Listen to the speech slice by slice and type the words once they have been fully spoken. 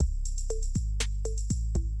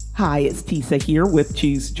Hi, it's Tisa here with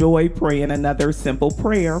Choose Joy, praying another simple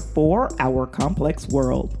prayer for our complex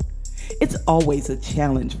world. It's always a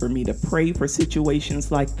challenge for me to pray for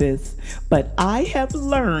situations like this, but I have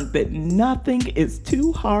learned that nothing is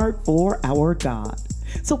too hard for our God.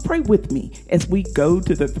 So pray with me as we go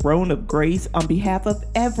to the throne of grace on behalf of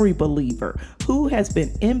every believer who has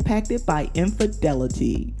been impacted by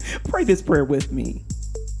infidelity. Pray this prayer with me.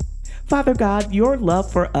 Father God, your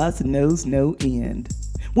love for us knows no end.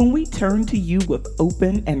 When we turn to you with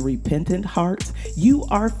open and repentant hearts, you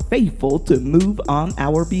are faithful to move on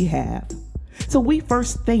our behalf. So we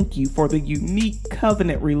first thank you for the unique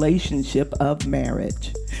covenant relationship of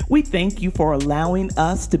marriage. We thank you for allowing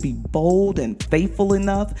us to be bold and faithful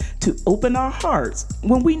enough to open our hearts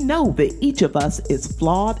when we know that each of us is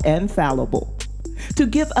flawed and fallible. To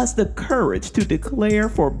give us the courage to declare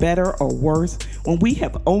for better or worse when we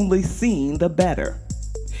have only seen the better.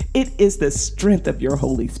 It is the strength of your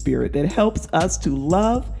Holy Spirit that helps us to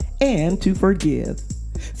love and to forgive.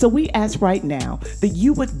 So we ask right now that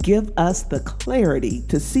you would give us the clarity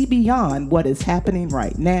to see beyond what is happening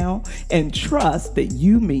right now and trust that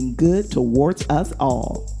you mean good towards us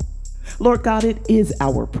all. Lord God, it is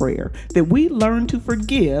our prayer that we learn to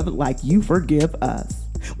forgive like you forgive us.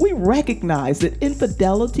 We recognize that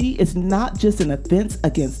infidelity is not just an offense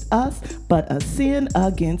against us, but a sin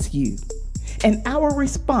against you. And our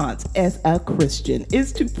response as a Christian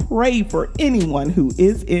is to pray for anyone who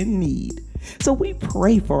is in need. So we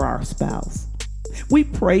pray for our spouse. We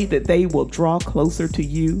pray that they will draw closer to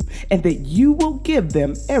you and that you will give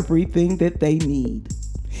them everything that they need.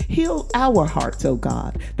 Heal our hearts, O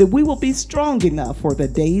God, that we will be strong enough for the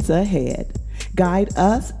days ahead. Guide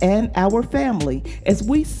us and our family as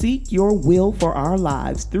we seek your will for our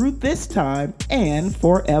lives through this time and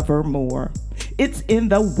forevermore. It's in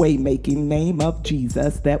the way-making name of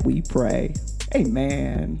Jesus that we pray.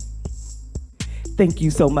 Amen. Thank you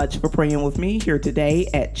so much for praying with me here today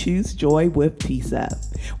at Choose Joy with Tisa.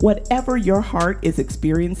 Whatever your heart is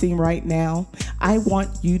experiencing right now, I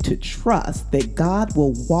want you to trust that God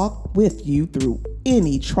will walk with you through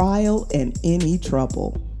any trial and any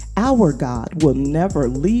trouble. Our God will never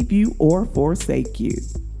leave you or forsake you.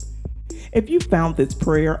 If you found this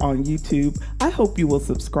prayer on YouTube, I hope you will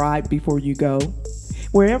subscribe before you go.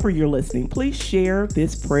 Wherever you're listening, please share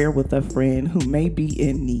this prayer with a friend who may be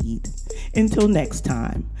in need. Until next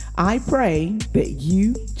time, I pray that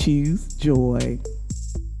you choose joy.